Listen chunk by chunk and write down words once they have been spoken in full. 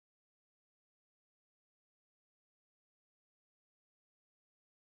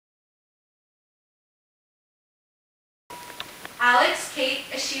Alex, Kate,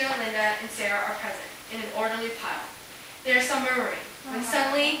 Ashina, Linda, and Sarah are present in an orderly pile. They are somewhere worrying when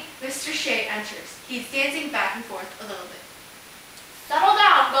suddenly Mr. Shea enters. He's dancing back and forth a little bit. Settle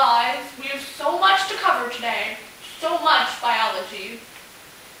down, guys. We have so much to cover today. So much biology.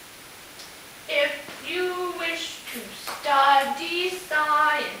 If you wish to study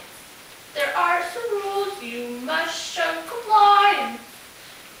science, there are some rules you must show compliance.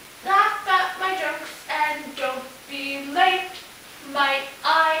 Laugh at my jokes and don't be late. Might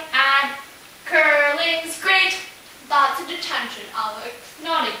I add, curling's great. That's a detention, Alex.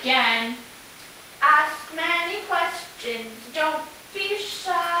 Not again. Ask many questions. Don't be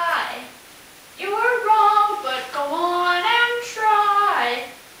shy. You were wrong, but go on and try.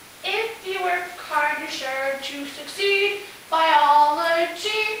 If you work hard, you're sure to succeed.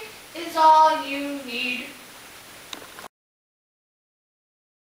 Biology is all you need.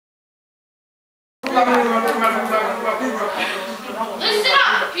 Listen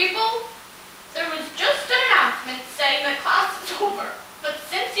up, people. There was just an announcement saying that class is over. But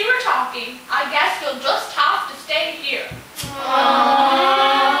since you were talking, I guess you'll just have to stay here.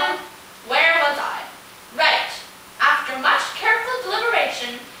 Where was I? Right. After much careful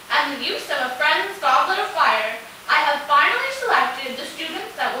deliberation and the use of a friend's goblet of fire, I have finally selected the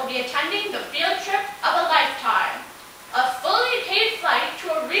students that will be attending the field trip of a lifetime. A fully paid flight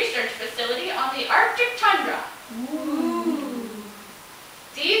to a research facility on the Arctic Tundra. Ooh.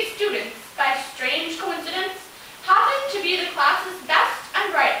 These students, by strange coincidence, happen to be the class's best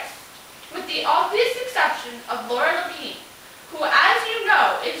and brightest, with the obvious exception of Laura Lepine, who, as you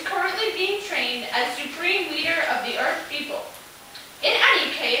know, is currently being trained as Supreme Leader of the Earth People. In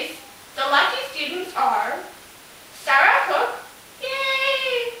any case, the lucky students are Sarah Cook,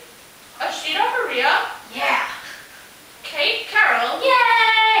 yay! Ashita Faria, yeah! Kate Carroll,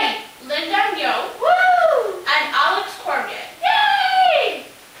 yay! Linda Nyo, woo! And Alex Cormier, yay!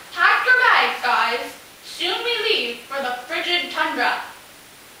 Pack your bags, guys. Soon we leave for the frigid tundra.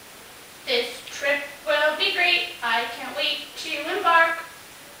 This trip will be great. I can't wait to embark.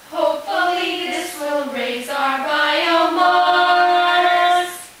 Hopefully this will raise our biomass.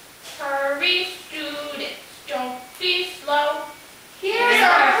 Hurry, students, don't be slow. Here's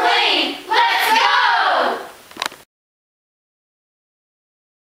our plane. Let's go!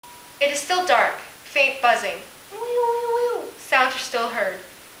 It is still dark, faint buzzing. Sounds are still heard.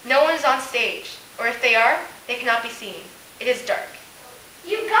 No one is on stage, or if they are, they cannot be seen. It is dark.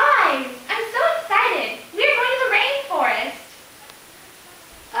 You guys, I'm so excited. We're going to the rainforest.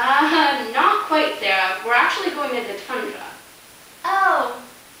 Not quite, Sarah. We're actually going to the Tundra. Oh,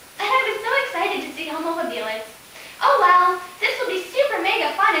 I was so excited to see Homo habilis. Oh well, this will be super mega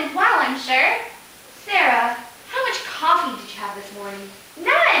fun as well, I'm sure. Sarah, how much coffee did you have this morning?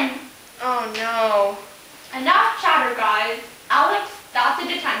 None. Oh no. Enough chatter, guys. Alex, that's a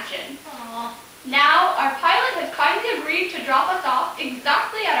detention. Aww. Now, our pilot has kindly agreed to drop us off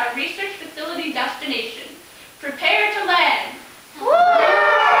exactly at our research facility destination. Prepare to land. Woo!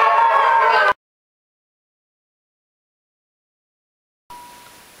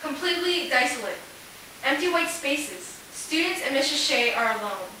 Completely desolate. Empty white spaces. Students and Mrs. Shea are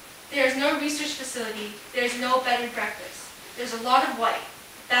alone. There is no research facility. There is no bed and breakfast. There's a lot of white.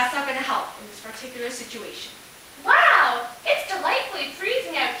 That's not going to help in this particular situation. Wow! It's delightfully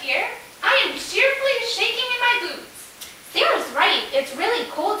freezing out here. I am cheerfully shaking in my boots. Sarah's right. It's really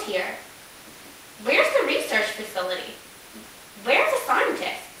cold here. Where's the research facility? Where's the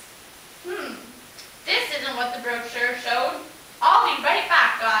scientists? This isn't what the brochure showed. I'll be right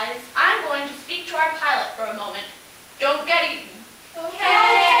back, guys. I'm going to speak to our pilot for a moment. Don't get eaten.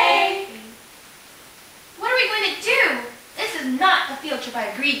 Okay. What are we going to do? This is not the field trip I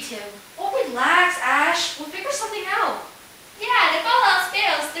agreed to. Oh, relax, Ash. We'll figure something out. Yeah, and if all else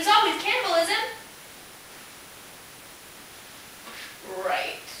fails, there's always cannibalism.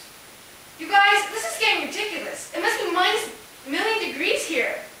 Right. You guys, this is getting ridiculous. It must be minus a million degrees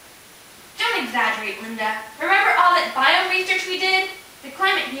here. Don't exaggerate, Linda. Remember all that biome research we did? The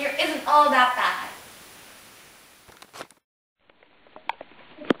climate here isn't all that bad.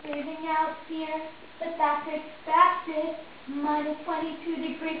 It's freezing out here, but that's expected. Minus 22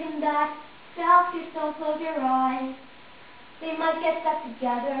 degrees and that Celsius, don't close your eyes. They might get that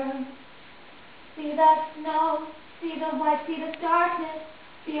together. See the snow, see the white, see the darkness.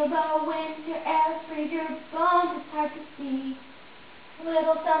 Feel the winter air freeze your bones, it's hard to see.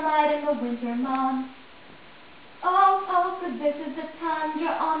 Little sunlight in the winter months. Oh, for this is the tundra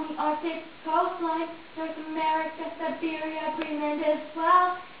on the Arctic coastline. North America, Siberia, Greenland as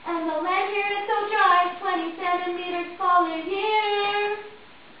well. And the land here is so dry, 20 centimeters fall a year.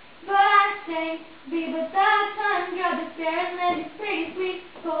 But I say, be with the tundra, the spirit living.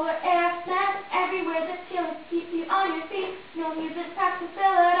 trucks to fill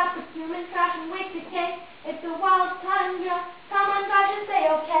it up with human trash and waste decay. It's a wild tundra. Come on, guys, and say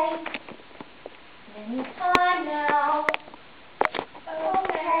okay. Anytime now.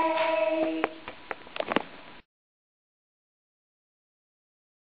 Okay.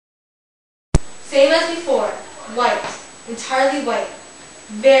 Same as before, white, entirely white,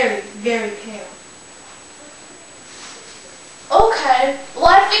 very, very pale. Okay, well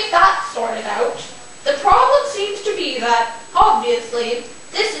I think that's sorted out. The problem seems to be that, obviously,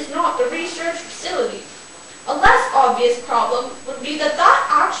 this is not the research facility. A less obvious problem would be that that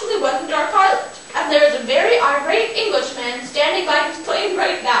actually wasn't our pilot, and there is a very irate Englishman standing by his plane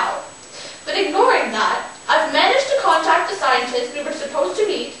right now. But ignoring that, I've managed to contact the scientists we were supposed to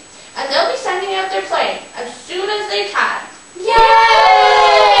meet, and they'll be sending out their plane as soon as they can.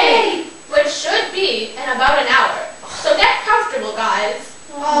 Yay! Which should be in about an hour. So get comfortable, guys.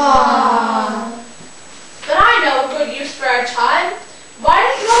 Aww. But I know a good use for our time. Why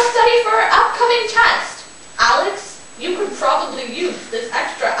don't you all study for our upcoming test? Alex, you could probably use this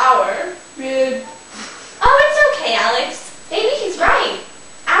extra hour. Rude. Oh, it's okay, Alex. Maybe he's right.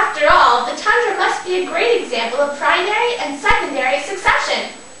 After all, the tundra must be a great example of primary and secondary succession.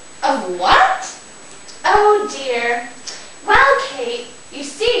 Of what? Oh, dear. Well, Kate, you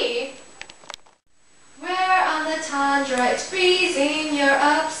see... We're on the tundra, it's freezing, you're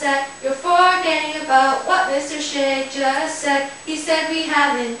upset. You're forgetting about what Mr. Shea just said. He said we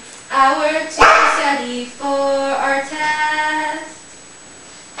have an hour to study for our test.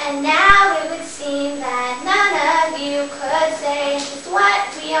 And now it would seem that none of you could say just what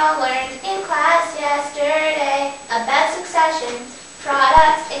we all learned in class yesterday about succession,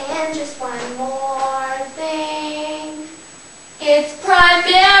 products, and just one more thing. It's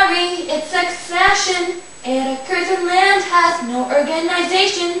primary, it's succession. It occurs when land has no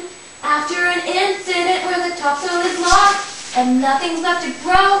organization. After an incident where the topsoil is lost and nothing's left to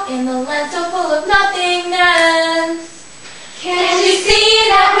grow in the land so full of nothingness. Can't you see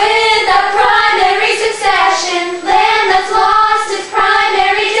that with a primary succession, land that's lost its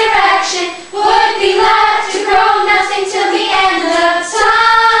primary direction would be left to grow nothing till the end of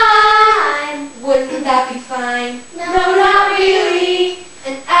time? Wouldn't that be fine? No, not really.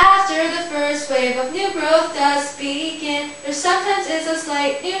 And after the first wave of new growth does begin, there sometimes is a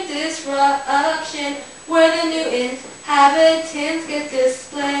slight new disruption where the new inhabitants get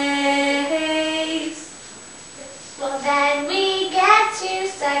displaced. Well, then we get to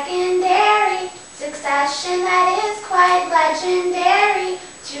secondary succession that is quite legendary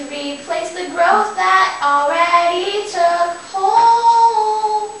to replace the growth that already took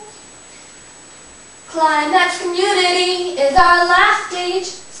hold. Climax community is our last stage,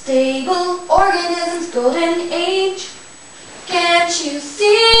 stable organisms golden age. Can't you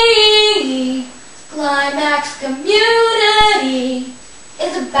see? Climax community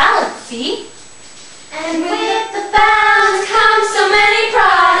is a balance, see? And with the balance comes so many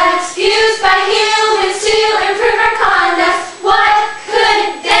products used by humans to improve our conduct. What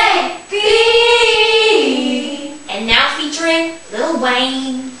could they be? And now featuring Lil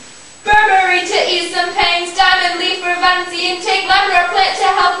Wayne. Burberry to ease some pains, diamond leaf for vitamin intake, lemon plant to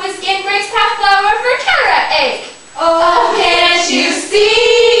help with skin breaks, past flower for cataract ache. Oh, Can't you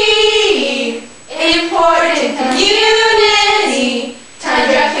see? Important community,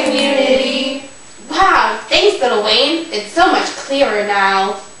 Tundra community. Wow, thanks Lil Wayne. It's so much clearer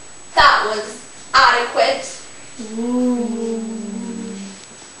now.